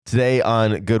Today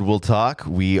on Goodwill Talk,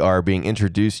 we are being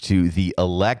introduced to the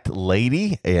elect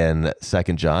lady in 2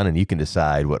 John, and you can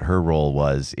decide what her role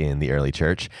was in the early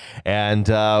church. And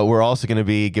we're also going to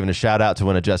be giving a shout out to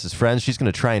one of Jess's friends. She's going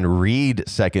to try and read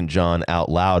 2 John out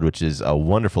loud, which is a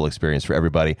wonderful experience for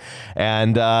everybody.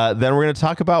 And then we're going to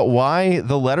talk about why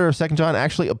the letter of 2 John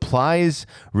actually applies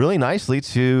really nicely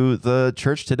to the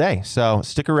church today. So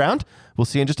stick around. We'll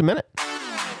see you in just a minute.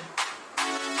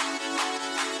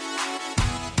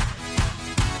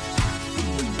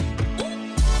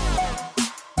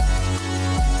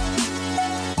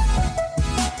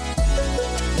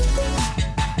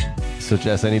 So,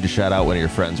 Jess, I need to shout out one of your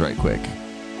friends right quick.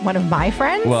 One of my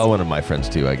friends? Well, one of my friends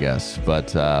too, I guess.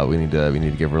 But we need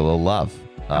to give her a little love.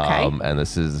 Okay. And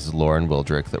this is Lauren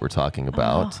Wildrick that we're talking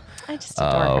about. I just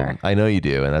adore her. I know you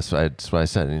do, and that's why I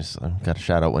said I've got to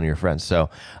shout out one of your friends. So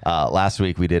last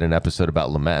week we did an episode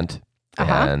about lament,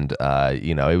 and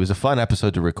it was a fun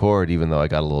episode to record, even though I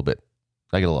get a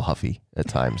little huffy at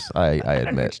times. I admit. I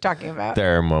don't know what you're talking about.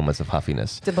 There are moments of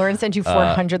huffiness. Did Lauren send you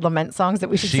 400 lament songs that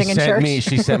we should sing in church?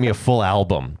 She sent me a full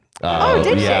album.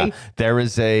 Did she?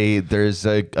 There's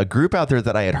a group out there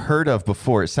that I had heard of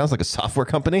before. It sounds like a software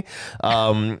company,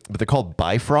 but they're called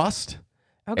Bifrost.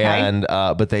 Okay. And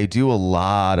but they do a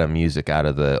lot of music out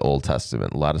of the Old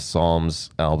Testament, a lot of Psalms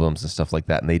albums and stuff like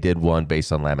that. And they did one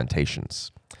based on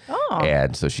Lamentations. Oh.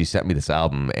 And so she sent me this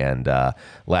album, and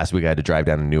last week I had to drive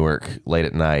down to Newark late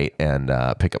at night and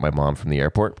pick up my mom from the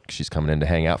airport. She's coming in to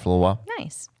hang out for a little while.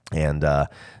 Nice. And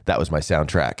that was my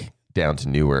soundtrack down to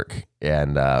Newark.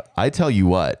 And I tell you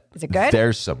what, is it good?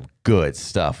 There's some good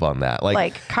stuff on that.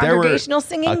 Like congregational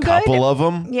singing a good? couple of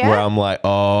them where I'm like,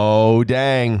 oh,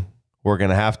 dang. We're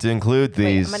going to have to include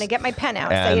these. Wait, I'm going to get my pen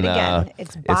out. Say it again.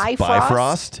 It's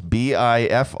Bifrost. Bifrost,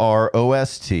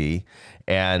 Bifrost.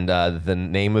 And the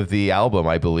name of the album,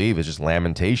 I believe, is just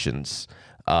Lamentations.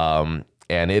 And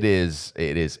it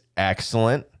is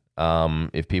excellent.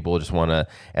 If people just want to,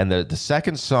 and the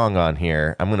second song on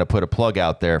here, I'm going to put a plug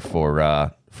out there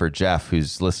for Jeff,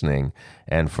 who's listening,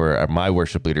 and for my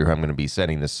worship leader, who I'm going to be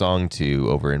sending this song to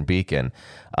over in Beacon.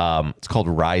 It's called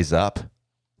Rise Up,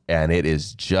 and it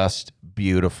is just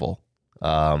beautiful.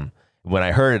 When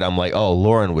I heard it, I'm like, oh,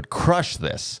 Lauren would crush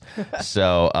this.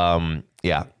 So,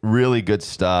 yeah, really good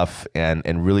stuff,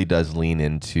 and really does lean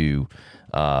into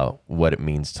what it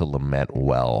means to lament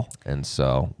well. And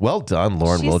so, well done,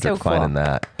 Lauren Wildrick, so cool. finding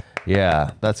that.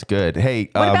 Yeah, that's good. Hey,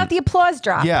 what about the applause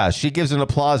drop? Yeah, she gives an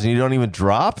applause and you don't even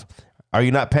drop? Are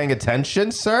you not paying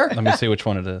attention, sir? Let me see which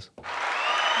one it is.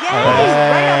 Yes,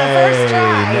 right on the first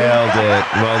try. Nailed it.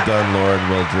 Well done, Lauren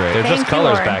Wildrick. They're Thank just you,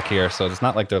 colors Lauren. back here, so it's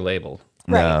not like they're labeled.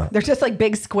 Right. No. They're just like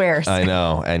big squares. I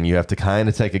know, and you have to kind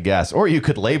of take a guess, or you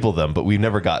could label them, but we've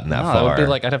never gotten that No, far. it would be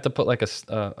like I'd have to put like a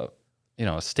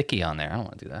sticky on there. I don't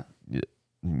want to do that.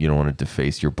 You don't want to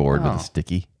deface your board with a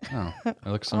sticky. No, it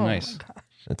looks so nice.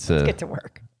 Let's Get to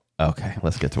work. Okay,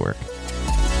 let's get to work.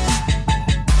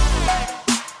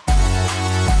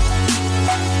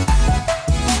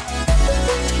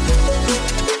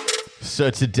 So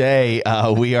today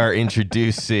we are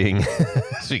introducing,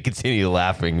 as we continue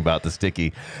laughing about the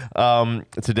sticky,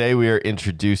 today we are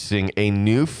introducing a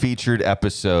new featured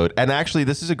episode. And actually,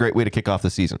 this is a great way to kick off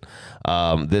the season.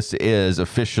 This is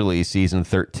officially season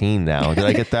 13 now. Did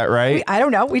I get that right? I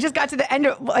don't know. We just got to the end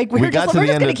of, we're just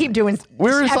going to keep doing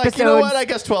we're just episodes. like, you know what? I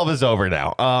guess 12 is over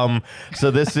now. So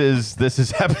this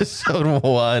is episode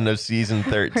 1 of season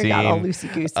 13. We got all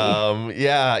loosey-goosey.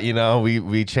 Yeah,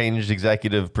 we changed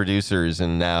executive producers,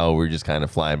 and now we're just kind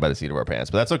of flying by the seat of our pants.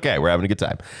 But that's okay. We're having a good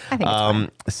time. I think it's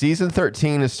fun. Season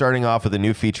 13 is starting off with a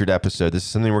new featured episode. This is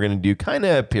something we're going to do kind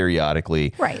of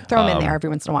periodically. Right. Throw them in there every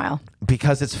once in a while.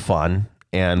 Because it's fun,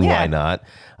 and why not?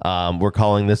 We're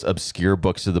calling this Obscure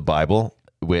Books of the Bible,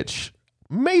 which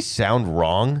may sound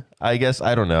wrong, I guess.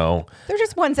 I don't know. They're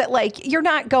just ones that, like, you're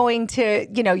not going to,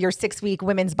 your 6-week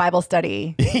women's Bible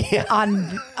study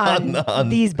on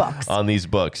these books. On these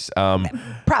books.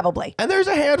 Probably. And there's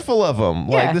a handful of them.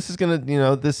 Yeah. Like, this is going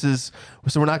to,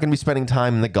 so we're not going to be spending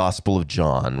time in the Gospel of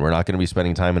John. We're not going to be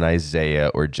spending time in Isaiah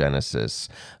or Genesis.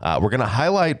 We're going to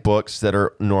highlight books that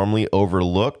are normally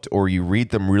overlooked, or you read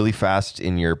them really fast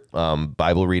in your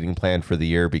Bible reading plan for the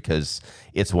year because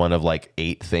it's one of like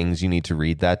 8 things you need to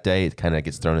read that day. It kind of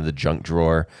gets thrown in the junk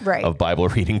drawer of Bible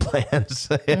reading plans.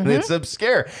 And it's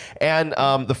obscure. And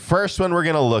the first one we're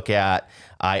going to look at,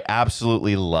 I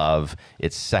absolutely love.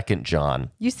 It's 2 John.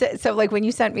 You said, so like when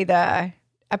you sent me the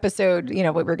episode,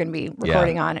 what we're going to be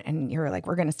recording on, and you were like,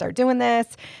 we're going to start doing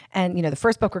this. And, the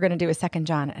first book we're going to do is 2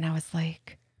 John. And I was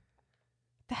like,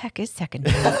 the heck is 2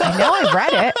 John? I know I've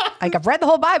read it. Like, I've read the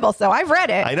whole Bible, so I've read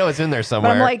it. I know it's in there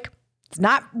somewhere. But I'm like, it's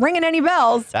not ringing any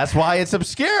bells. That's why it's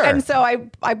obscure. And so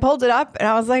I pulled it up and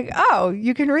I was like, oh,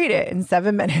 you can read it in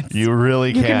 7 minutes. You really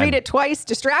You can read it twice,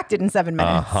 distracted in 7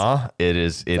 minutes. It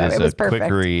is it was a quick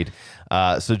perfect. read.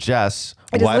 So Jess,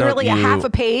 It is why don't literally a you- half a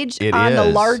page It on the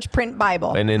is. large print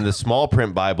Bible. And in the small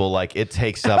print Bible, like it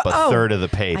takes up a third of the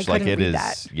page. I Like couldn't it read is.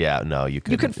 that. Yeah, no, you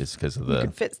couldn't. could- It's because of You the.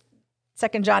 could fit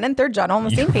 2nd John and 3rd John on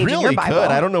the You same page in your really Bible. could.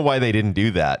 I don't know why they didn't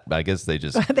do that. I guess they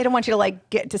just. They don't want you to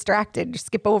like get distracted, just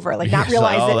skip over, like not You're just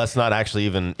like, realize oh, it. that's not actually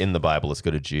even in the Bible. Let's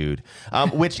go to Jude,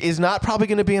 which is not probably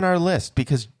going to be in our list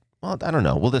because, well, I don't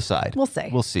know. We'll decide. We'll see.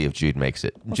 We'll see if Jude makes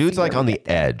it. Jude's see like where on we the get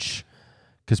there. edge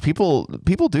because people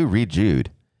do read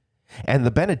Jude, and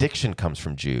the benediction comes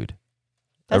from Jude.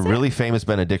 Does a it? really famous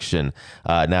benediction.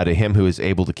 Now to him who is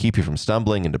able to keep you from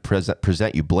stumbling and to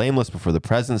present you blameless before the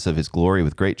presence of his glory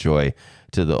with great joy,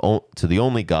 to the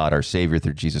only God, our Savior,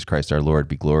 through Jesus Christ our Lord,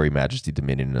 be glory, majesty,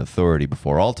 dominion, and authority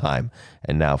before all time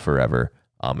and now forever.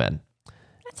 Amen.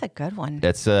 That's a good one.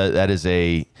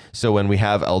 So when we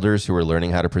have elders who are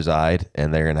learning how to preside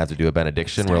and they're going to have to do a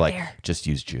benediction, we're like, there. just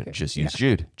use Jude. Just use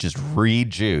Jude. Just read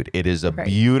Jude. It is a Right.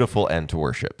 beautiful end to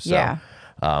worship. So, Yeah.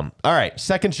 all right.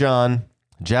 2nd John.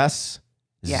 Jess,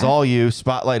 this is Yeah. all you.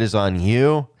 Spotlight is on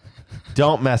you.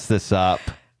 Don't mess this up.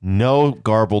 No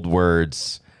garbled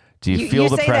words. Do you feel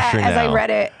the say pressure that now? as I read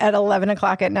it at 11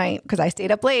 o'clock at night because I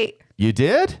stayed up late. You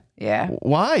did? Yeah.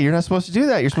 Why? You're not supposed to do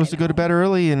that. You're supposed to go to bed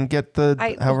early and get the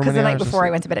however Because many the night hours of before I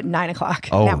sleep. went to bed at 9 o'clock.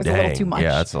 Oh, that was dang. a little too much.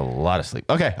 Yeah, that's a lot of sleep.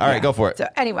 Okay. All right, go for it. So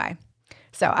anyway,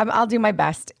 I'll do my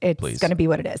best. It's Please. going to be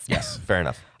what it is. Yes, fair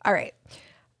enough. All right.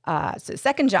 So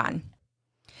 2nd John,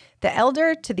 the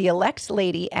elder to the elect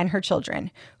lady and her children,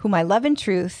 whom I love in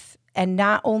truth, and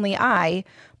not only I,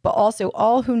 but also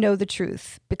all who know the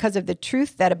truth, because of the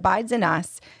truth that abides in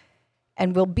us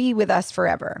and will be with us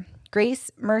forever. Grace,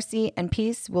 mercy, and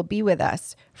peace will be with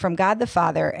us from God the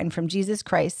Father and from Jesus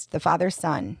Christ, the Father's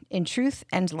Son, in truth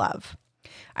and love.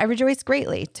 I rejoice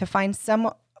greatly to find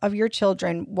some of your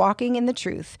children walking in the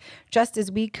truth, just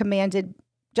as we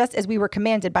were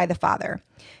commanded by the Father.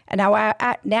 And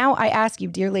now I ask you,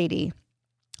 dear lady,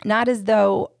 not as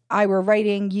though I were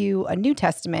writing you a New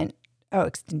Testament. Oh,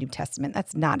 it's the New Testament.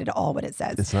 That's not at all what it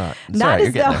says. It's not. It's all right,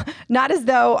 you're getting there. Not as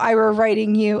though I were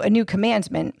writing you a new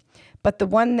commandment, but the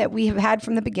one that we have had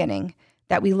from the beginning,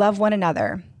 that we love one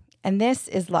another. And this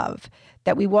is love,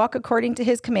 that we walk according to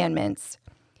his commandments.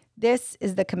 This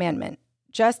is the commandment,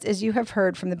 just as you have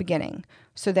heard from the beginning,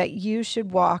 so that you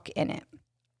should walk in it.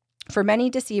 For many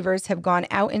deceivers have gone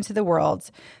out into the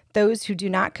world, those who do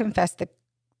not confess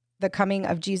the coming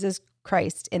of Jesus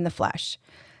Christ in the flesh.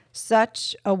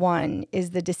 Such a one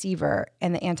is the deceiver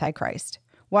and the antichrist.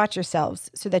 Watch yourselves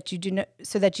so that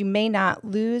you may not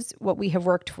lose what we have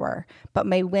worked for, but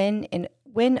may win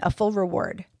a full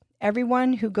reward.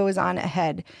 Everyone who goes on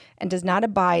ahead and does not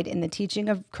abide in the teaching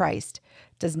of Christ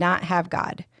does not have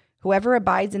God. Whoever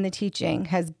abides in the teaching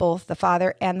has both the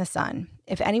Father and the Son.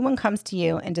 If anyone comes to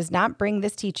you and does not bring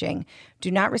this teaching, do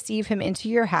not receive him into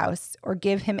your house or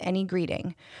give him any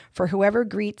greeting, for whoever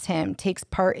greets him takes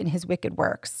part in his wicked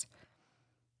works.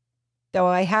 Though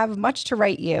I have much to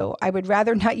write you, I would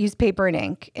rather not use paper and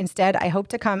ink. Instead, I hope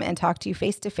to come and talk to you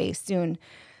face to face soon,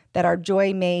 that our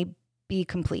joy may be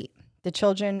complete. The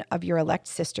children of your elect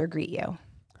sister greet you. All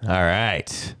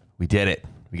right. We did it.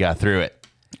 We got through it.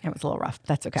 It was a little rough.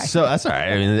 That's okay. So that's all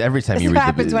right. I mean, every time This you is read what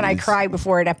happens when I cry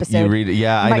before an episode. You read it.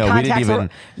 Yeah, I know. We didn't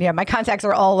even. My contacts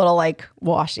are all a little like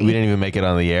washy. We didn't even make it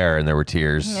on the air, and there were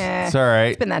tears. Yeah, it's all right.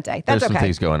 It's been that day. There's That's some okay.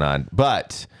 things going on,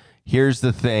 but here's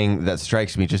the thing that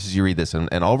strikes me just as you read this, and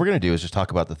all we're going to do is just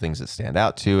talk about the things that stand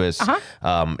out to us.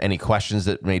 Any questions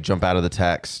that may jump out of the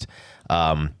text.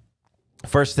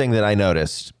 First thing that I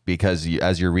noticed, because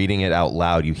as you're reading it out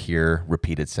loud, you hear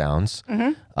repeated sounds.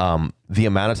 The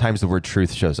amount of times the word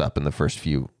truth shows up in the first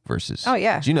few verses. Oh,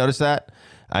 yeah. Did you notice that?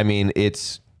 I mean,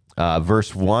 it's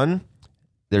verse 1.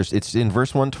 It's in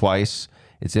verse 1 twice.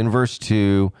 It's in verse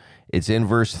 2. It's in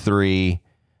verse 3.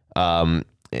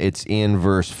 It's in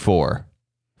verse 4.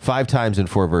 5 times in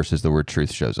 4 verses, the word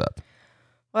truth shows up.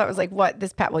 Well, it was like, what?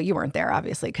 Well, you weren't there,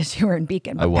 obviously, because you were in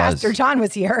Beacon. But I was. Pastor John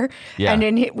was here. Yeah. And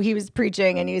then he was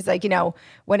preaching, and he was like,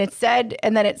 when it said,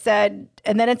 and then it said,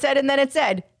 and then it said, and then it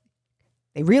said,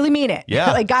 they really mean it.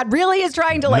 Yeah. Like, God really is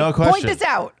trying to, No point question. this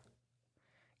out.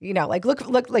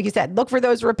 Look, like you said, look for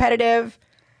those repetitive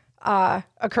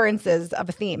occurrences of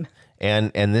a theme.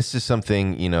 And this is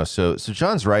something, so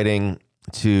John's writing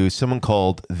to someone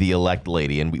called the elect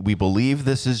lady, and we believe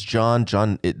this is John.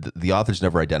 The author's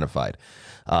never identified.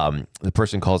 The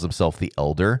person calls himself the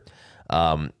elder.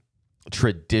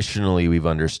 Traditionally, we've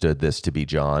understood this to be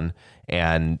John,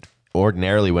 and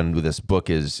ordinarily when this book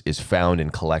is found in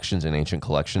collections, in ancient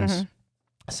collections,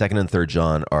 Second and Third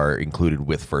John are included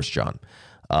with First John,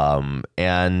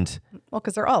 and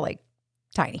because they're all like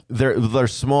tiny. they're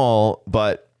small,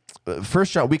 but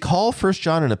First John, we call First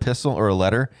John an epistle or a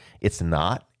letter. It's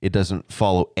not. It doesn't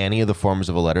follow any of the forms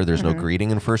of a letter. There's no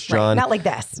greeting in First John. Right. Not like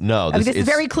this. No, this is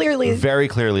very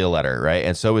clearly a letter, right?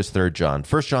 And so is Third John.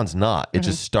 First John's not. It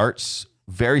just starts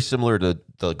very similar to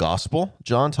the Gospel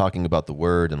John, talking about the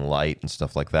Word and light and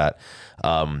stuff like that,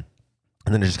 and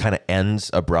then it just kind of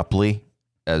ends abruptly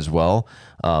as well.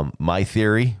 My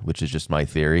theory, which is just my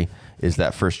theory, is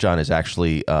that First John is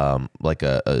actually like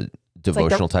a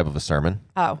devotional type of a sermon.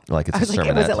 Oh, like it's I was a like,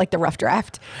 sermonette. was it like the rough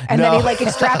draft? And then he like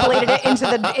extrapolated it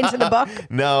into the book.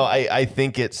 No, I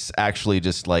think it's actually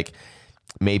just like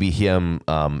maybe him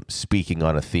speaking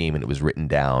on a theme, and it was written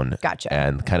down. Gotcha.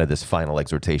 And kind of this final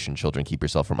exhortation, children, keep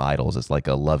yourself from idols, is like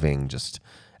a loving just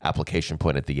application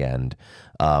point at the end,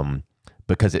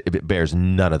 because it bears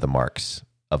none of the marks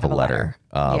of a letter.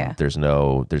 Yeah. There's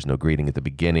no greeting at the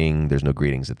beginning. There's no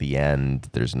greetings at the end.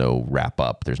 There's no wrap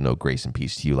up. There's no grace and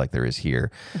peace to you like there is here.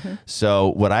 So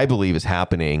what I believe is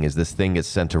happening is this thing gets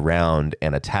sent around,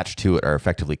 and attached to it are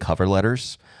effectively cover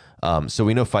letters. So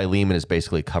we know Philemon is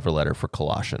basically a cover letter for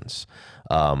Colossians.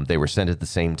 They were sent at the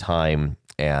same time,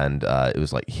 and it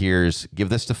was like, give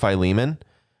this to Philemon,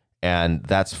 and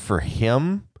that's for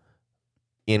him.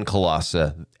 In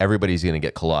Colossae, everybody's going to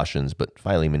get Colossians, but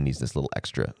Philemon needs this little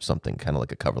extra something, kind of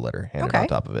like a cover letter handed on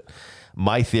top of it.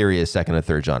 My theory is Second and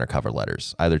Third John are cover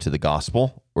letters, either to the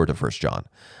Gospel or to First John.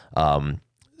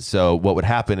 So what would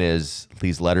happen is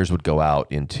these letters would go out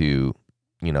into,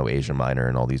 Asia Minor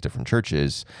and all these different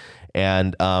churches,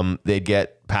 and they'd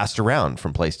get passed around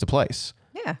from place to place.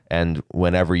 Yeah. And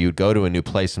whenever you'd go to a new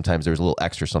place, sometimes there's a little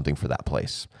extra something for that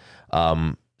place.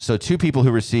 So two people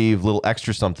who receive little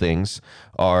extra somethings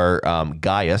are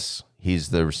Gaius. He's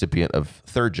the recipient of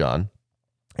Third John,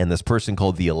 and this person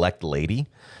called the elect lady.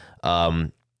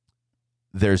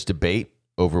 There's debate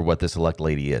over what this elect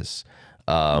lady is.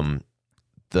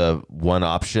 The one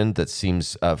option that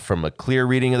seems, from a clear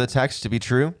reading of the text, to be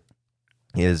true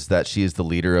is that she is the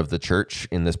leader of the church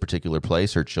in this particular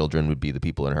place. Her children would be the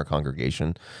people in her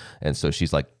congregation, and so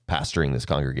she's like pastoring this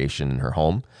congregation in her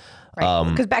home. Right.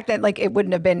 Because back then, like, it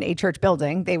wouldn't have been a church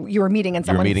building. You were meeting in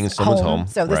someone's home.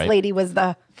 So this lady was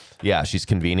she's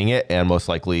convening it, and most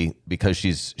likely because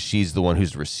she's the one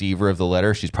who's the receiver of the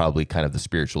letter, she's probably kind of the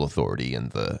spiritual authority in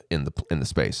the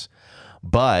space.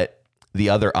 But the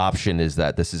other option is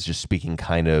that this is just speaking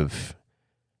kind of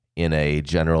in a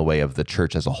general way of the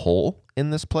church as a whole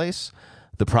in this place.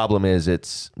 The problem is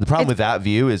with that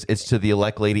view is it's to the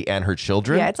elect lady and her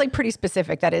children. Yeah, it's like pretty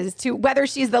specific. That is to whether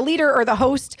she's the leader or the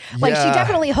host. Like she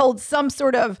definitely holds some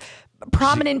sort of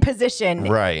prominent position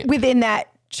within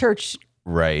that church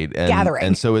gathering.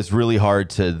 And so it's really hard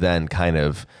to then kind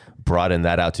of broaden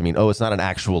that out to mean, it's not an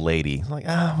actual lady. Like,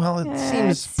 it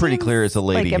seems pretty clear it's a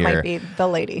lady like it here. might be the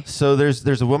lady. So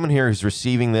there's a woman here who's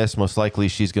receiving this. Most likely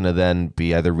she's going to then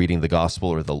be either reading the gospel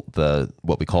or the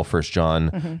what we call First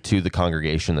John to the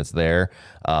congregation that's there.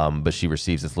 But she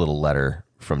receives this little letter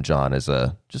from John as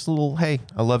just a little, hey,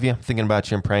 I love you, thinking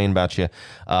about you, I'm praying about you.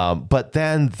 But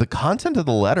then the content of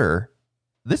the letter,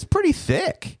 this is pretty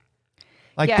thick.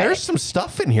 Like, there's some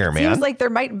stuff in here, man. Seems like there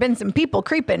might have been some people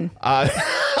creeping.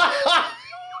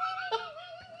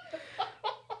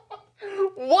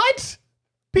 What?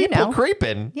 People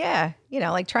creeping? Yeah.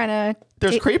 Like trying to...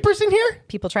 There's creepers in here?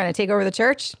 People trying to take over the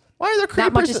church? Why are there creepers?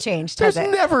 Not much has changed, There's has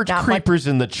it? never Not creepers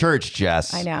in the church,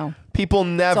 Jess. I know. People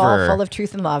never... It's all full of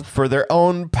truth and love. For their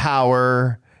own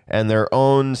power and their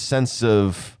own sense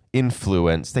of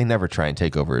influence, they never try and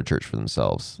take over a church for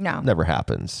themselves. No. Never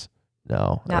happens.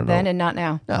 No. Not then and not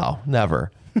now. No,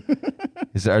 never.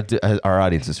 Our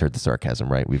audience has heard the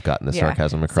sarcasm, right? We've gotten the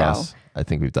sarcasm across. So, I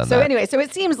think we've done that. So anyway, so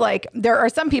it seems like there are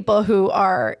some people who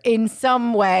are in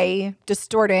some way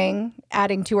distorting,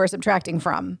 adding to or subtracting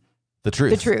from the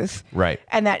truth. Right.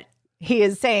 And that he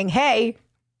is saying, hey,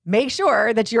 make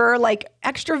sure that you're like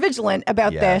extra vigilant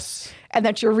about this and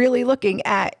that you're really looking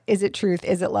at, is it truth?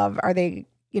 Is it love? Are they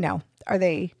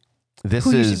you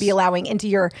should be allowing into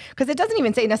your, because it doesn't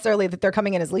even say necessarily that they're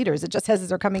coming in as leaders. It just says that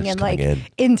they're coming in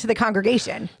into the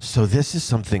congregation. So this is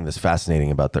something that's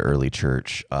fascinating about the early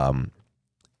church. And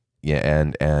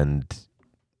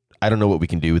I don't know what we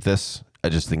can do with this. I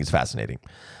just think it's fascinating.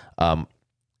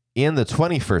 In the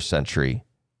 21st century,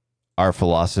 our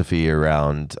philosophy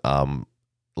around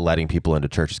letting people into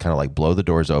church is kind of like blow the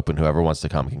doors open. Whoever wants to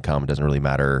come can come. It doesn't really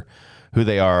matter who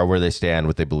they are, where they stand,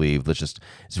 what they believe. It's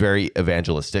very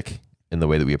evangelistic in the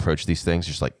way that we approach these things.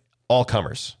 Just like all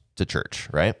comers to church,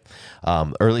 right?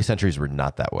 Early centuries were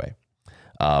not that way.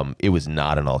 It was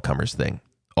not an all-comers thing.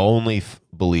 Only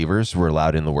believers were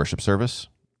allowed in the worship service.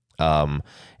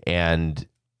 And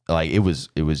like it was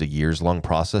a years-long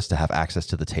process to have access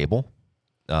to the table.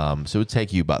 So it would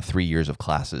take you about 3 years of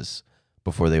classes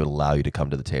before they would allow you to come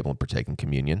to the table and partake in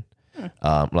communion.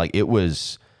 Like it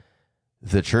was,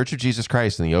 the Church of Jesus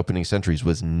Christ in the opening centuries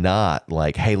was not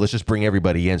like, hey, let's just bring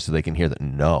everybody in so they can hear that.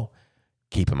 No,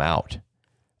 keep them out.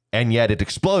 And yet it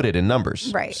exploded in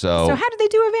numbers. Right. So how did they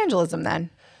do evangelism then?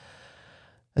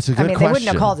 That's a good question. They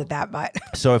wouldn't have called it that, but.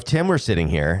 So if Tim were sitting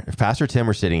here, if Pastor Tim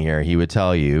were sitting here, he would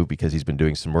tell you, because he's been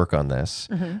doing some work on this,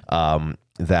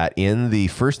 that in the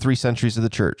first 3 centuries of the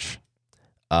church,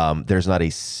 there's not a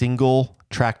single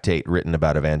tractate written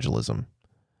about evangelism,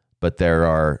 but there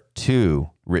are 2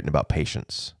 written about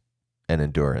patience and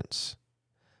endurance.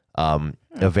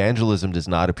 Evangelism does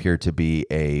not appear to be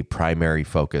a primary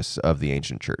focus of the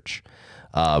ancient church.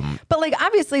 But like,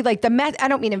 obviously, like I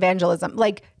don't mean evangelism,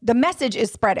 like the message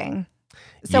is spreading.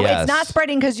 So Yes. it's not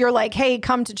spreading because you're like, hey,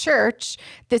 come to church.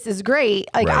 This is great.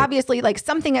 Like, Right. obviously, like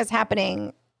something is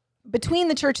happening between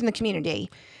the church and the community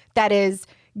that is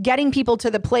getting people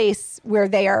to the place where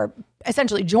they are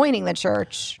essentially joining the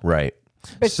church, Right.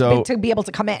 but So to be able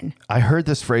to come in. I heard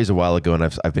this phrase a while ago, and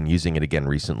I've been using it again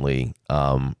recently.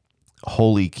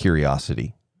 Holy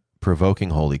curiosity,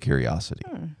 provoking holy curiosity.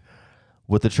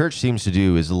 What the church seems to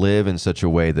do is live in such a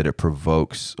way that it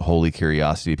provokes holy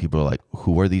curiosity. People are like,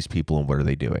 who are these people and what are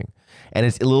they doing? And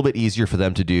it's a little bit easier for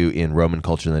them to do in Roman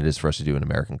culture than it is for us to do in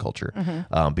American culture,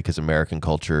 because American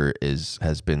culture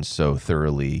has been so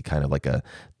thoroughly kind of like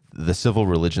the civil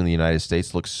religion of the United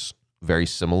States looks very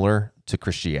similar to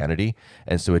Christianity,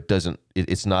 and so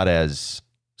it's not as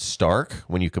stark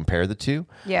when you compare the two.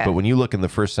 Yeah. But when you look in the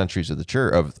first centuries of the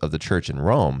church of the church in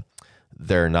Rome,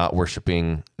 they're not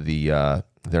worshiping the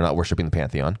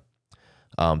Pantheon.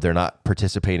 They're not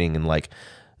participating in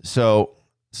so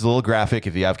it's a little graphic.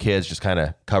 If you have kids, just kind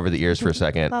of cover the ears for a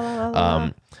second.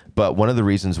 But one of the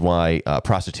reasons why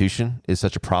prostitution is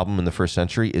such a problem in the first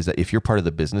century is that if you're part of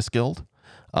the business guild,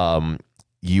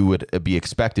 you would be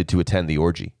expected to attend the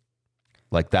orgy.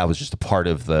 Like that was just a part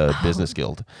of the business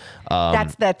guild.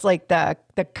 That's like the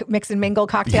mix and mingle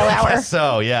cocktail hour.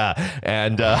 So yeah,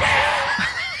 and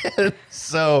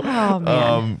so Oh,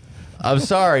 man. I'm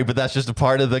sorry, but that's just a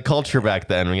part of the culture back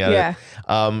then. We got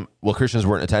well, Christians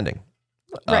weren't attending.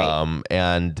 Right.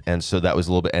 And so that was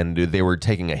a little bit, and they were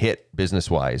taking a hit business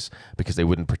wise because they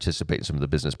wouldn't participate in some of the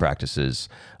business practices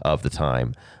of the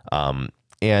time.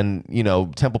 And,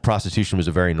 temple prostitution was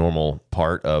a very normal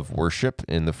part of worship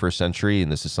in the first century.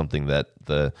 And this is something that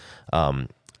the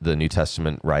New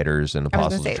Testament writers and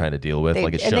apostles are trying to deal with.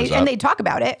 It shows up. And they talk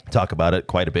about it. Talk about it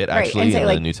quite a bit, Right. actually, And say, in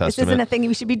the New this Testament. isn't a thing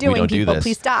we should be doing, don't do people. this.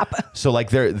 Please stop. So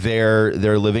they're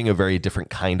living a very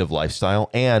different kind of lifestyle,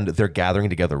 and they're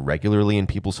gathering together regularly in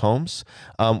people's homes,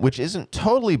 which isn't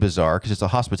totally bizarre because it's a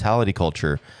hospitality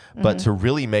culture, but to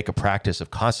really make a practice of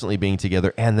constantly being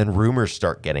together, and then rumors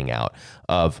start getting out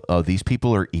of these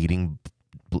people are eating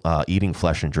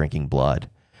flesh and drinking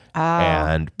blood,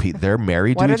 and they're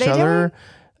married to each other.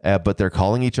 But they're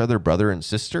calling each other brother and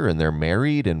sister, and they're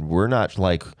married, and we're not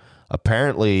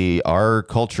apparently our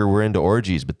culture, we're into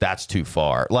orgies, but that's too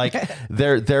far.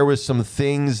 There was some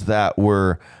things that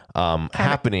were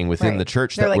happening within the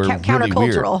church They're that were really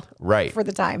countercultural, weird. Right. for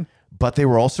the time. But they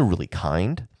were also really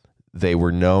kind. They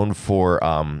were known for,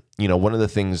 one of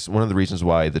the reasons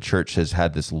why the church has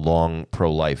had this long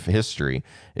pro-life history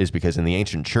is because in the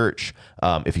ancient church,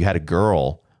 if you had a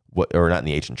girl, or not in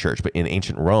the ancient church, but in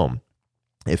ancient Rome,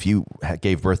 if you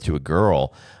gave birth to a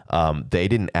girl, they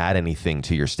didn't add anything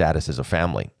to your status as a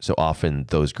family. So often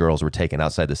those girls were taken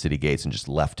outside the city gates and just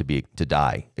left to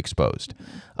die exposed.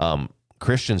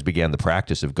 Christians began the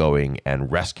practice of going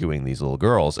and rescuing these little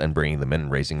girls and bringing them in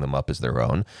and raising them up as their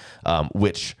own,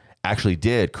 which actually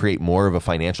did create more of a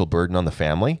financial burden on the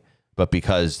family. But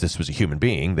because this was a human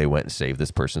being, they went and saved this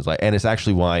person's life. And it's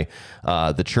actually why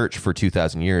the church for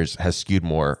 2,000 years has skewed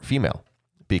more female,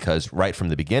 because right from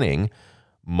the beginning,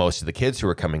 most of the kids who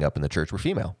were coming up in the church were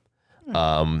female,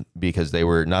 because they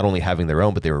were not only having their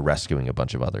own, but they were rescuing a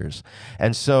bunch of others.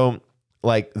 And so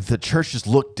the church just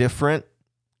looked different.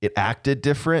 It acted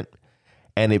different,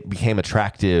 and it became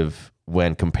attractive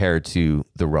when compared to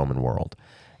the Roman world.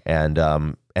 And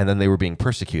then they were being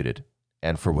persecuted.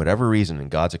 And for whatever reason in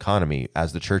God's economy,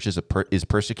 as the church is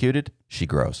persecuted, she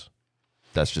grows.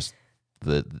 That's just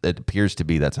it appears to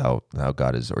be that's how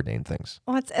God has ordained things.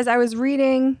 Well, as I was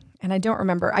reading, and I don't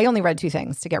remember, I only read 2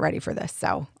 things to get ready for this.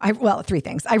 3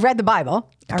 things. I read the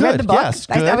Bible. I read the book. Yes,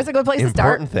 That was a good place to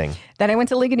start. Important thing. Then I went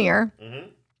to Ligonier.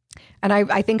 And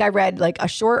I think I read like a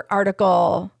short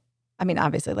article. I mean,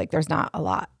 obviously, like there's not a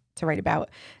lot to write about.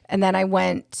 And then I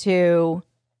went to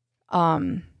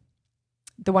The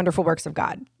Wonderful Works of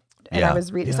God. And I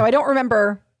was reading. So I don't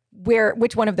remember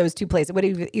which one of those two places. It would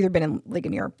have either been in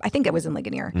Ligonier. I think it was in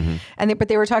Ligonier. But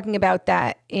they were talking about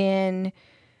that in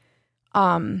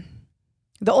the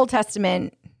Old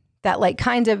Testament, that like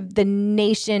kind of the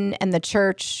nation and the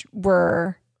church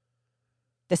were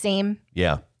the same.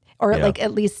 Yeah. Or like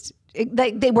at least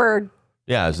like they were.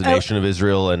 Yeah, as the nation of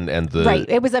Israel and the right.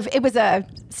 It was a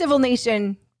civil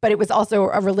nation, but it was also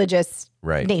a religious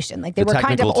nation. Like they were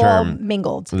kind of all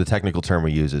mingled. The technical term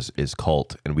we use is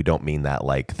cult, and we don't mean that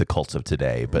like the cults of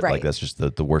today, but like that's just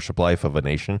the worship life of a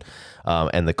nation.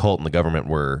 And the cult and the government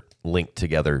were linked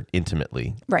together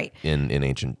intimately in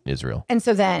ancient Israel. And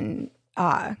so then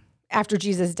after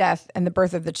Jesus' death and the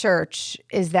birth of the church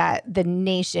is that the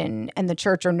nation and the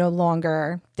church are no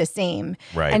longer the same.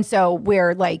 Right. And so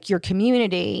where like your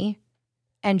community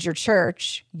and your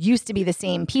church used to be the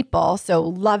same people, so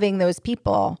loving those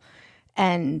people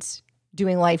and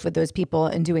doing life with those people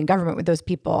and doing government with those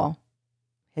people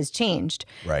has changed.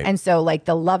 Right. And so like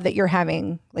the love that you're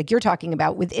having, like you're talking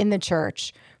about within the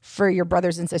church for your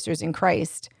brothers and sisters in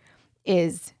Christ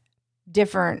is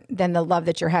different than the love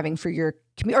that you're having for your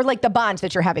community, or like the bond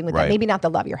that you're having with them. Maybe not the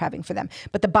love you're having for them,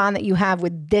 but the bond that you have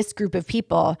with this group of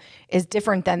people is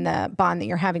different than the bond that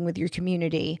you're having with your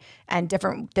community and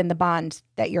different than the bond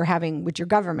that you're having with your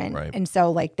government. Right. And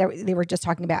so like they were just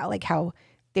talking about like how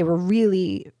they were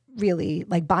really, really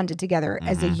like bonded together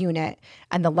as a unit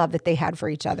and the love that they had for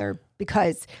each other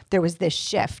because there was this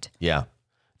shift. Yeah.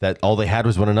 That all they had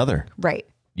was one another. Right.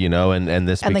 You know, and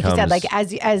this and becomes, like you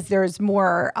said, like as there's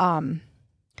more,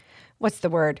 what's the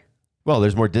word? Well,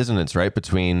 there's more dissonance, right,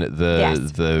 between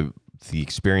the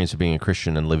experience of being a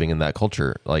Christian and living in that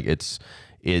culture. Like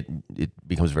it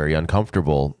becomes very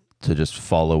uncomfortable to just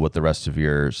follow what the rest of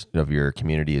your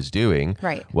community is doing,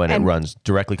 right? When it runs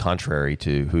directly contrary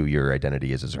to who your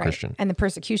identity is as a Christian. And the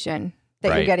persecution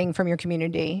that you're getting from your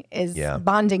community is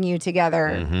bonding you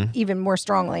together even more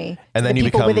strongly and to then the you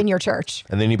people become, within your church.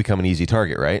 And then you become an easy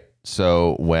target, right?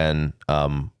 So when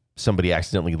somebody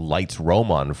accidentally lights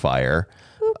Rome on fire,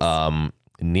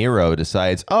 Nero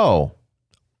decides,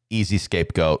 easy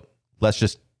scapegoat. Let's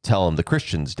just tell them the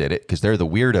Christians did it because they're the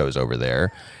weirdos over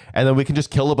there. And then we can just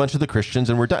kill a bunch of the Christians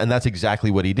and we're done. And that's exactly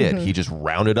what he did. He just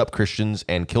rounded up Christians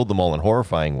and killed them all in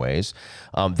horrifying ways.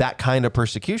 That kind of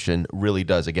persecution really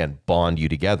does, again, bond you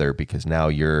together because now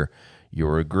you're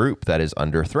a group that is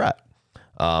under threat.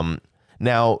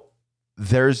 Now,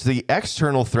 there's the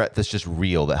external threat that's just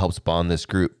real that helps bond this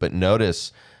group. But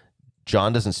notice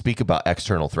John doesn't speak about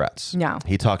external threats. No.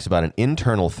 He talks about an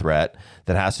internal threat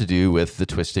that has to do with the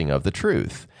twisting of the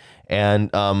truth.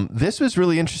 And this was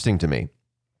really interesting to me.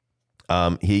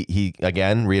 He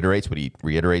again reiterates what he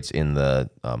reiterates in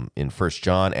in 1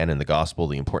 John and in the gospel,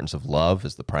 the importance of love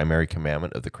is the primary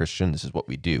commandment of the Christian. This is what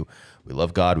we do. We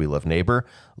love God, we love neighbor.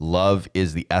 Love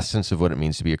is the essence of what it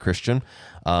means to be a Christian.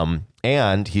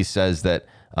 And he says that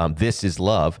this is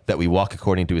love, that we walk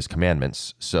according to his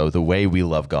commandments. So the way we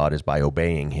love God is by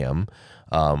obeying him.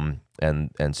 And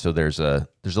so there's a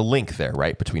link there,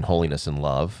 right, between holiness and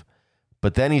love.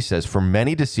 But then he says, for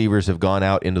many deceivers have gone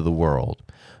out into the world,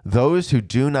 those who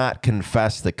do not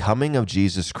confess the coming of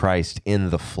Jesus Christ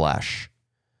in the flesh.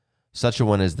 Such a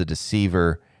one is the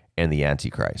deceiver and the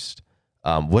antichrist.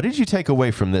 What did you take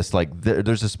away from this? Like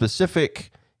there's a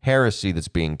specific heresy that's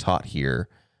being taught here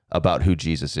about who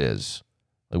Jesus is.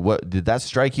 Like, what did that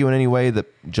strike you in any way that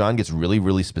John gets really,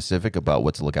 really specific about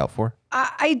what to look out for?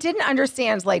 I didn't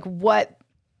understand like what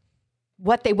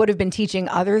they would have been teaching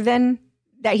other than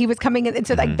that he was coming in. And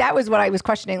so like that was what I was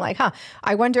questioning. Like,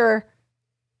 I wonder.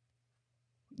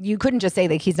 You couldn't just say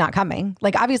that he's not coming.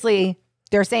 Like obviously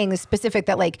they're saying the specific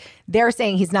that like they're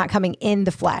saying he's not coming in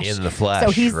the flesh. In the flesh,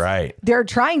 so he's right. They're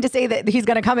trying to say that he's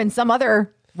going to come in some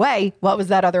other way. What was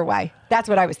that other way? That's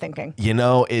what I was thinking. You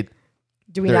know,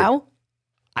 Do we know?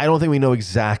 I don't think we know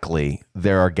exactly.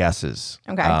 There are guesses.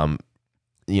 Okay.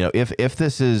 If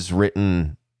this is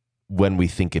written when we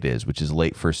think it is, which is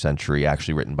late first century,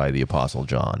 actually written by the Apostle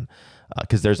John,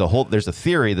 because there's a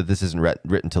theory that this isn't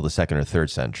written until the 2nd or 3rd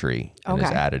century and is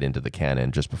added into the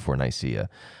canon just before Nicaea.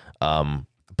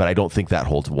 But I don't think that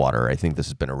holds water. I think this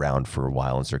has been around for a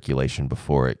while in circulation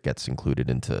before it gets included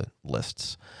into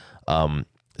lists.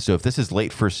 So if this is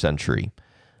late 1st century,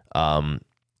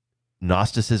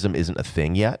 Gnosticism isn't a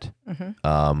thing yet.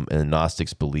 And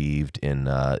Gnostics believed in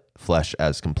flesh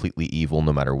as completely evil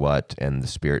no matter what, and the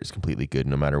spirit is completely good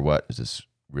no matter what. There's this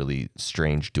really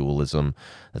strange dualism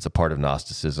that's a part of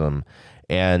Gnosticism.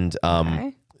 And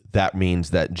that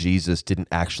means that Jesus didn't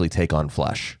actually take on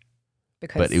flesh.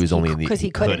 Because it was only in the- because he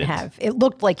he couldn't couldn't. have. It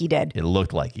looked like he did. It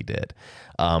looked like he did.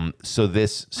 So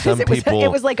this, some it was, people,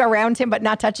 it was like around him, but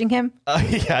not touching him. yeah,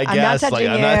 I I'm guess. not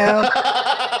touching you.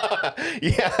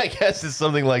 Yeah, I guess it's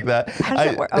something like that. How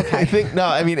does it work? Okay. I think no.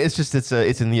 I mean, it's just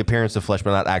it's in the appearance of flesh,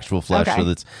 but not actual flesh. Okay. So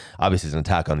that's obviously an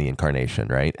attack on the incarnation,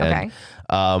 right? Okay.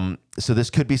 And so this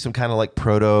could be some kind of like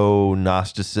proto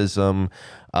Gnosticism.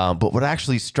 But what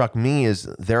actually struck me is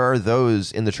there are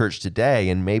those in the church today,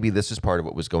 and maybe this is part of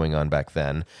what was going on back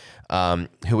then,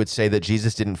 who would say that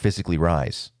Jesus didn't physically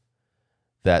rise.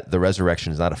 That the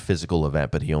resurrection is not a physical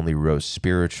event, but he only rose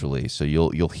spiritually. So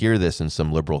you'll hear this in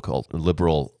some liberal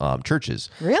churches.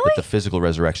 Really? That the physical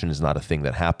resurrection is not a thing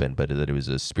that happened, but that it was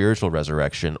a spiritual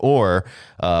resurrection, or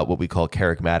what we call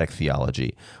charismatic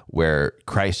theology, where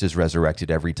Christ is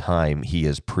resurrected every time he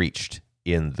is preached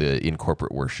in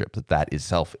corporate worship. That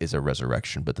itself is a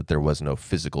resurrection, but that there was no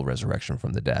physical resurrection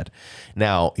from the dead.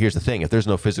 Now, here's the thing: if there's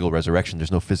no physical resurrection,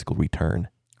 there's no physical return.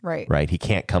 Right. He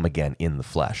can't come again in the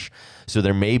flesh. So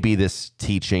there may be this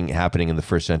teaching happening in the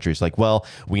first century. It's like, well,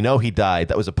 we know he died.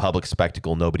 That was a public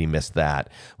spectacle. Nobody missed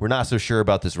that. We're not so sure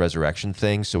about this resurrection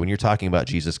thing. So when you're talking about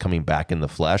Jesus coming back in the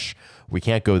flesh, we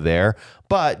can't go there.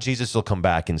 But Jesus will come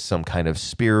back in some kind of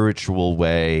spiritual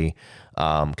way,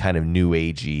 kind of new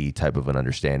agey type of an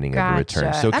understanding of the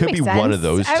return. So it That could be makes one of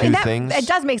sense. those two things. It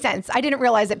does make sense. I didn't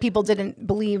realize that people didn't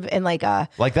believe in like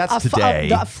that's today.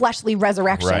 the fleshly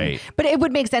resurrection. Right. But it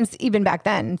would make sense even back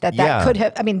then that Yeah. could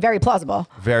have. I mean, very plausible.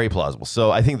 Very plausible.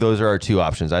 So I think those are our two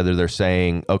options. Either they're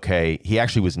saying, okay, he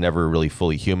actually was never really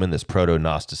fully human, this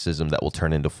proto-Gnosticism that will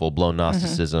turn into full-blown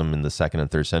Gnosticism in the 2nd and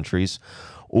 3rd centuries,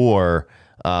 or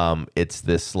it's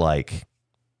this like,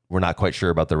 we're not quite sure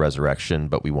about the resurrection,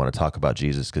 but we want to talk about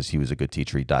Jesus because he was a good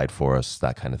teacher. He died for us,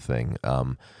 that kind of thing.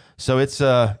 So it's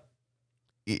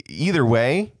either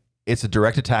way, it's a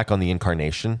direct attack on the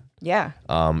incarnation. Yeah.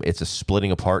 It's a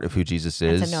splitting apart of who Jesus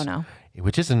is. It's a no-no.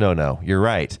 Which is a no-no. You're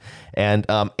right. And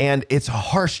it's a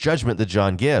harsh judgment that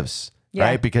John gives. Yeah.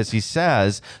 Right? Because he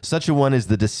says, such a one is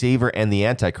the deceiver and the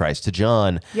antichrist. To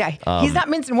John, Yeah. He's not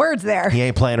mincing words there. he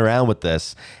ain't playing around with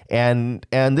this. And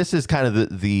this is kind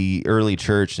of the early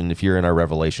church. And if you're in our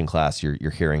Revelation class, you're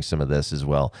hearing some of this as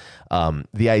well.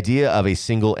 The idea of a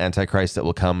single antichrist that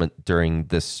will come during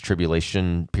this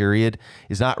tribulation period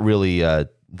is not really,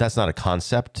 that's not a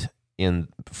concept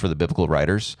for the biblical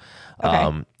writers.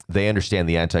 Okay. They understand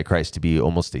the Antichrist to be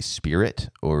almost a spirit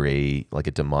or a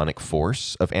demonic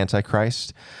force of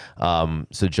Antichrist.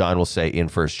 So John will say in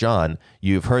 1 John,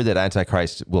 you've heard that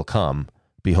Antichrist will come.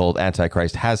 Behold,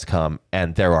 Antichrist has come,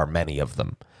 and there are many of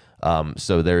them.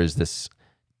 So there is this.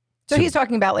 So he's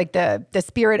talking about like the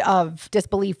spirit of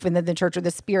disbelief within the church, or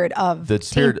the spirit of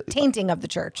tainting of the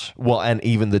church. Well, and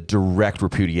even the direct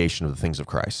repudiation of the things of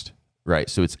Christ.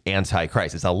 Right. So it's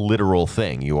anti-Christ. It's a literal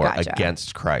thing. You are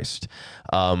against Christ.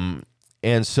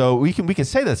 And so we can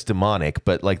say that's demonic,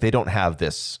 but like they don't have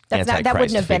this antichrist that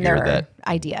wouldn't have been figure their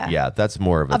idea. Yeah, that's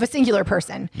more of a singular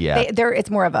person. Yeah. It's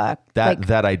more of a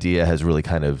that idea has really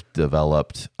kind of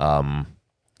developed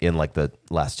in like the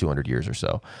last 200 years or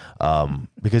so.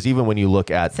 Because even when you look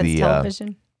at since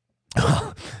television.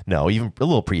 No, even a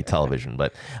little pre-television,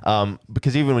 but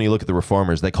because even when you look at the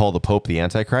reformers, they call the Pope the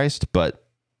Antichrist, but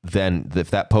then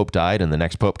if that Pope died and the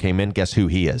next Pope came in, guess who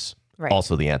he is? Right.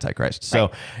 Also the Antichrist.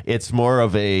 So it's more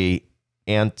of it's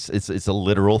a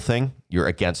literal thing. You're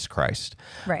against Christ.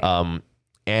 Right.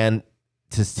 And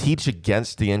to teach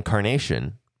against the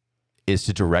incarnation is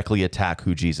to directly attack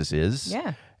who Jesus is.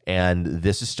 Yeah. And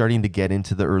this is starting to get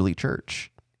into the early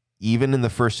church, even in the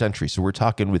 1st century. So we're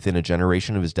talking within a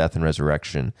generation of his death and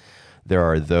resurrection. There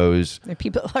are those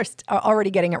people are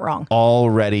already getting it wrong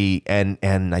already. And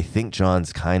I think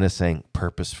John's kind of saying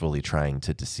purposefully trying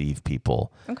to deceive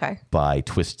people by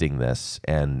twisting this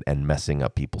and messing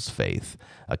up people's faith,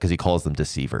 because he calls them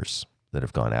deceivers that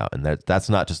have gone out. And that's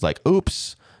not just like,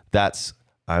 oops,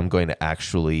 I'm going to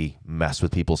actually mess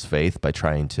with people's faith by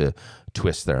trying to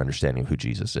twist their understanding of who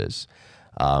Jesus is,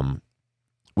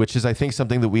 which is, I think,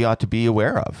 something that we ought to be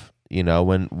aware of. You know,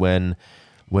 when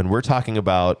we're talking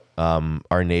about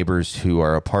our neighbors who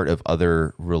are a part of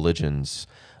other religions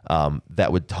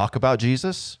that would talk about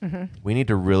Jesus, we need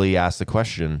to really ask the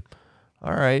question,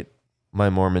 all right, my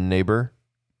Mormon neighbor,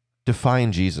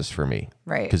 define Jesus for me.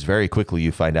 Right. Because very quickly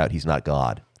you find out he's not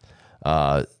God.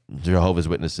 Jehovah's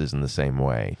Witnesses in the same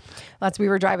way. We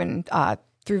were driving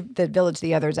through the village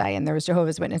the other day, and there was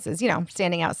Jehovah's Witnesses,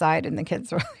 standing outside, and the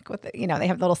kids were like, they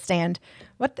have a little stand.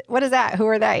 What is that? Who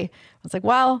are they? I was like,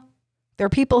 well, there are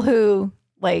people who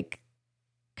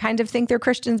kind of think they're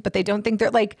Christians, but they don't think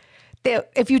they're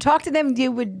if you talk to them,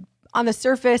 you would on the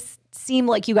surface seem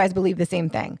like you guys believe the same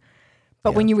thing.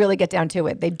 But when you really get down to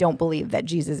it, they don't believe that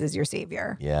Jesus is your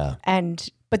savior. Yeah.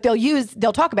 But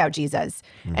they'll talk about Jesus.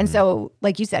 And so,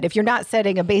 like you said, if you're not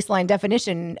setting a baseline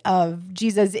definition of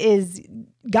Jesus is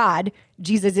God,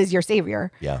 Jesus is your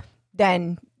savior,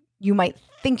 then you might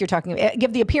think you're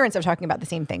give the appearance of talking about the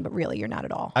same thing, but really you're not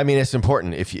at all. I mean, it's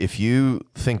important. If you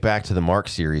think back to the Mark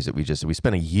series that we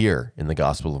spent a year in the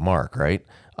Gospel of Mark, right?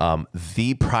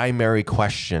 The primary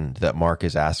question that Mark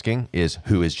is asking is,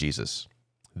 who is Jesus?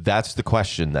 That's the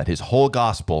question that his whole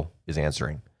gospel is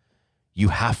answering. You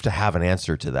have to have an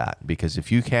answer to that, because if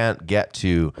you can't get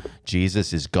to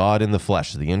Jesus is God in the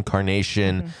flesh, the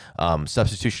incarnation,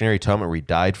 substitutionary atonement where he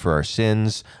died for our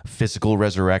sins, physical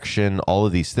resurrection, all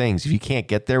of these things, if you can't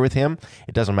get there with him,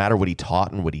 it doesn't matter what he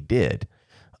taught and what he did.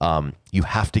 You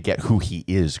have to get who he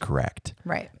is correct.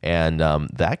 Right. And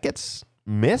that gets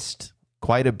missed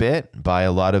quite a bit by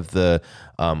a lot of the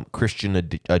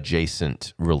Christian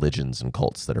adjacent religions and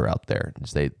cults that are out there.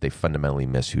 They fundamentally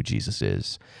miss who Jesus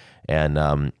is.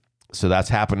 And so that's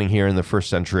happening here in the first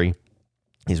century.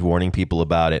 He's warning people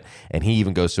about it. And he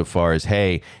even goes so far as,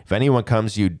 hey, if anyone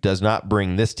comes to you, does not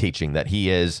bring this teaching that he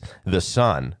is the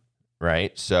Son,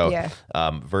 right? So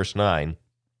verse 9,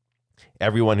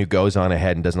 everyone who goes on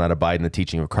ahead and does not abide in the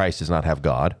teaching of Christ does not have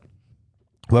God.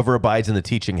 Whoever abides in the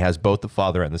teaching has both the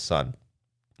Father and the Son.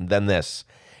 And then this,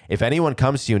 if anyone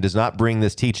comes to you and does not bring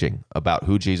this teaching about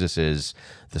who Jesus is,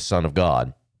 the Son of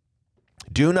God,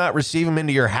 do not receive him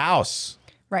into your house.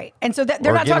 Right. And so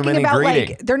they're not talking about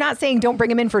they're not saying don't bring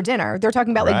him in for dinner. They're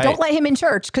talking about don't let him in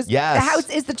church, because the house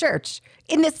is the church.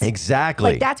 In this,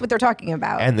 exactly. That's what they're talking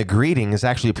about. And the greeting is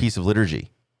actually a piece of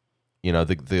liturgy. You know,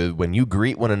 the when you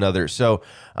greet one another. So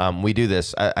we do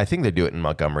this. I think they do it in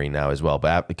Montgomery now as well,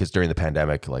 but because during the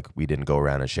pandemic, like, we didn't go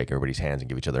around and shake everybody's hands and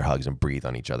give each other hugs and breathe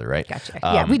on each other, right? Gotcha.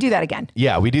 Yeah, we do that again.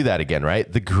 Yeah, we do that again,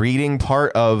 right? The greeting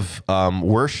part of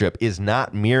worship is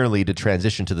not merely to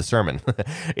transition to the sermon.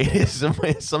 It is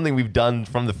something we've done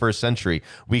from the first century.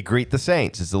 We greet the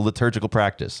saints. It's a liturgical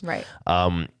practice. Right.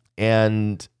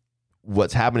 And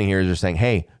what's happening here is they're saying,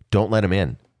 hey, don't let them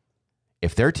in.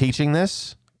 If they're teaching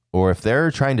this, or if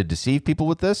they're trying to deceive people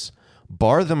with this,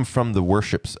 bar them from the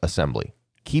worship assembly.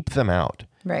 Keep them out.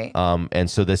 Right. And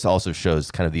so this also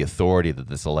shows kind of the authority that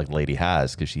this elect lady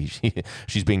has, because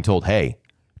she's being told, hey,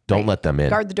 don't let them in.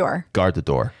 Guard the door. Guard the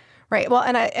door. Right. Well,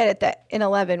 and in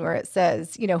 11, where it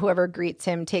says, whoever greets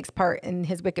him takes part in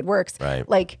his wicked works. Right.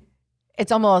 Like,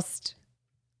 it's almost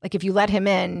like if you let him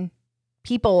in,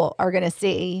 people are going to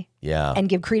see and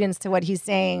give credence to what he's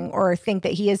saying, or think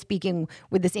that he is speaking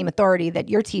with the same authority that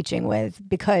you're teaching with,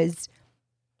 because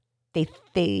they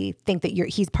think that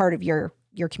he's part of your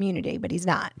community, but he's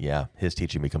not. Yeah. His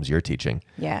teaching becomes your teaching.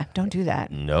 Yeah. Don't do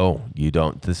that. No, you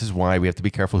don't. This is why we have to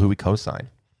be careful who we co-sign,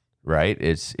 right?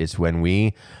 It's when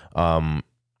we,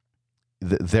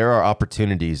 there are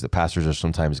opportunities that pastors are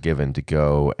sometimes given to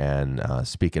go and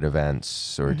speak at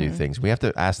events or do things. We have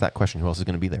to ask that question, who else is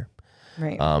going to be there?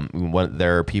 Right.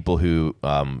 There are people who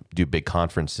do big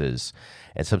conferences,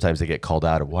 and sometimes they get called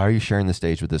out of, why are you sharing the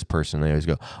stage with this person? And they always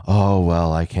go, oh,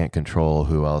 well, I can't control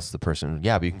who else the person.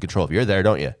 Yeah, but you can control if you're there,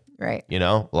 don't you? Right.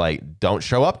 Don't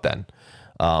show up then.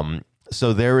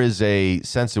 So there is a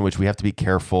sense in which we have to be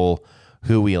careful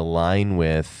who we align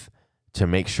with to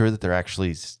make sure that they're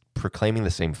actually proclaiming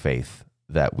the same faith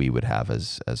that we would have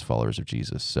as followers of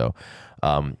Jesus. So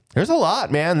there's a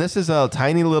lot, man. This is a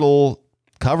tiny little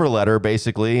cover letter,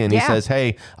 basically, and he says,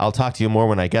 hey, I'll talk to you more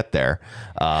when I get there.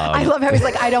 I love how he's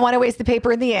like, I don't want to waste the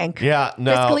paper and the ink. Yeah,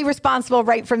 no. Fiscally responsible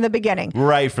right from the beginning.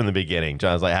 Right from the beginning.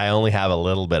 John's like, I only have a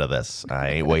little bit of this. I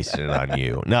ain't wasting it on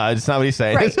you. No, it's not what he's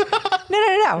saying. Right.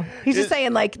 No. He's just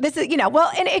saying, like, this is,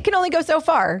 well, and it can only go so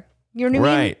far. You know what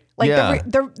I mean? Like,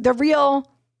 the real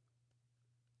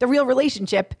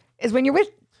relationship is when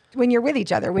you're with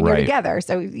each other, when you're together.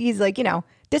 So he's like,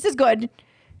 this is good.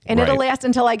 And it'll last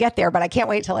until I get there, but I can't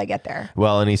wait till I get there.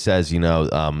 Well, and he says, he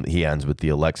ends with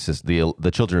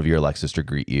the children of your elect sister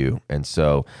greet you. And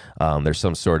so there's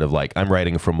some sort of like, I'm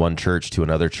writing from one church to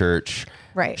another church.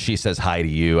 Right. She says hi to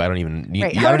you. I don't even need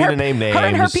to name names. Her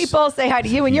and her people say hi to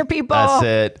you and your people. That's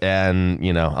it. And,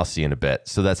 I'll see you in a bit.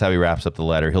 So that's how he wraps up the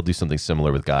letter. He'll do something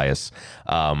similar with Gaius.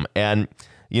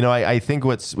 I think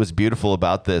what's beautiful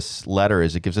about this letter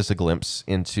is it gives us a glimpse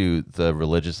into the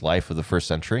religious life of the first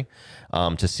century,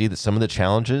 to see that some of the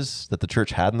challenges that the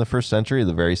church had in the first century are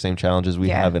the very same challenges we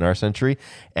have in our century.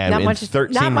 And not much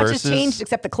has changed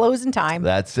except the clothes and time.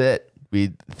 That's it.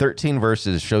 13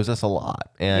 verses shows us a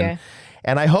lot.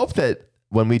 And I hope that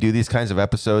when we do these kinds of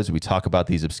episodes, we talk about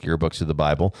these obscure books of the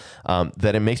Bible,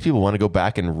 that it makes people want to go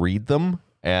back and read them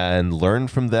and learn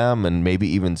from them, and maybe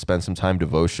even spend some time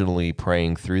devotionally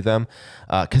praying through them,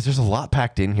 because there's a lot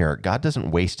packed in here. God doesn't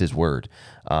waste his word.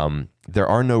 There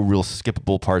are no real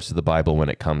skippable parts of the Bible when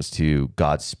it comes to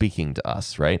God speaking to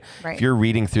us, right? Right. If you're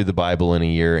reading through the Bible in a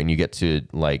year and you get to,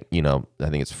 like, I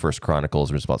think it's First Chronicles,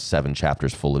 there's about 7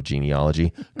 chapters full of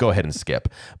genealogy, go ahead and skip.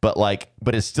 But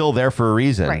it's still there for a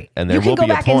reason. Right. And there you can will go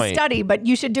be a back point. and study, but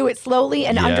you should do it slowly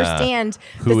and Yeah. understand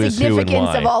Who the is who and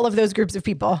significance of why. all of those groups of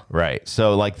people. Right.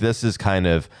 So this is kind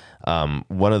of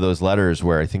one of those letters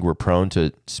where I think we're prone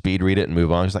to speed read it and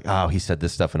move on. It's like, oh, he said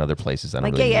this stuff in other places. I don't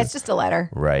Like, really yeah, know. it's just a letter.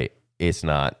 Right. It's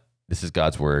not. This is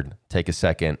God's word. Take a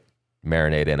second,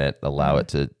 marinate in it, allow it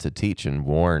to teach and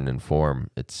warn,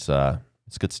 inform. It's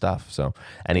good stuff. So,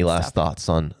 any last thoughts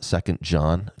on 2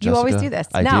 John? You always Jessica? do this.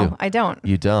 I No, do. I don't.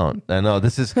 You don't. I know.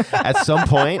 This is at some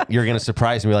point you're going to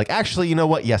surprise me. Like, actually, you know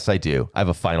what? Yes, I do. I have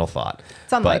a final thought.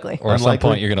 It's unlikely. Or at some Unlikely.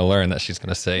 point, you're going to learn that she's going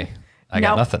to say, I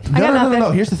got No. nothing. I got nothing.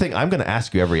 No. Here's the thing. I'm going to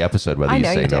ask you every episode whether I you know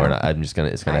say you no do. or not. It's going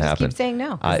to I just happen. keep saying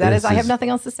no. 'Cause that is, I have nothing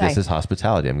else to say. This is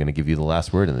hospitality. I'm going to give you the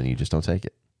last word, and then you just don't take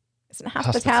it. Isn't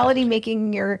hospitality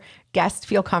making your guest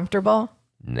feel comfortable?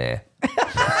 Nah.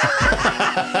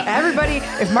 Everybody,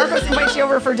 if Marcos invites you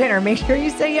over for dinner, make sure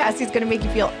you say yes. He's going to make you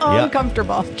feel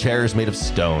uncomfortable. Chairs made of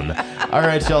stone. All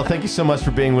right, y'all. Thank you so much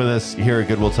for being with us here at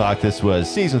Goodwill Talk. This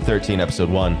was season 13, episode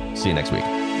 1. See you next week.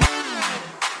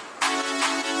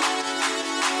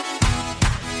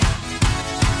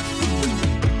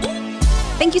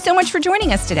 Thank you so much for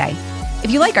joining us today.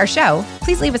 If you like our show,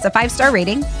 please leave us a 5-star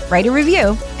rating, write a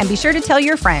review, and be sure to tell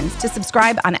your friends to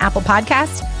subscribe on Apple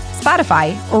Podcasts,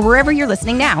 Spotify, or wherever you're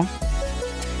listening now.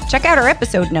 Check out our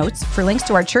episode notes for links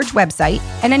to our church website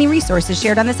and any resources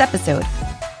shared on this episode.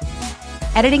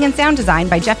 Editing and sound design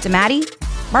by Jeff DiMatti.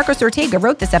 Marcos Ortega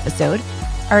wrote this episode.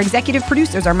 Our executive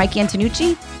producers are Mike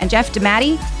Antonucci and Jeff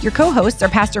DiMatti. Your co-hosts are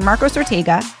Pastor Marcos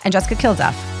Ortega and Jessica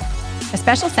Kilduff. A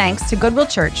special thanks to Goodwill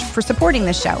Church for supporting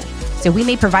this show, so we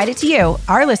may provide it to you,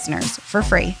 our listeners, for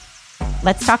free.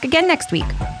 Let's talk again next week.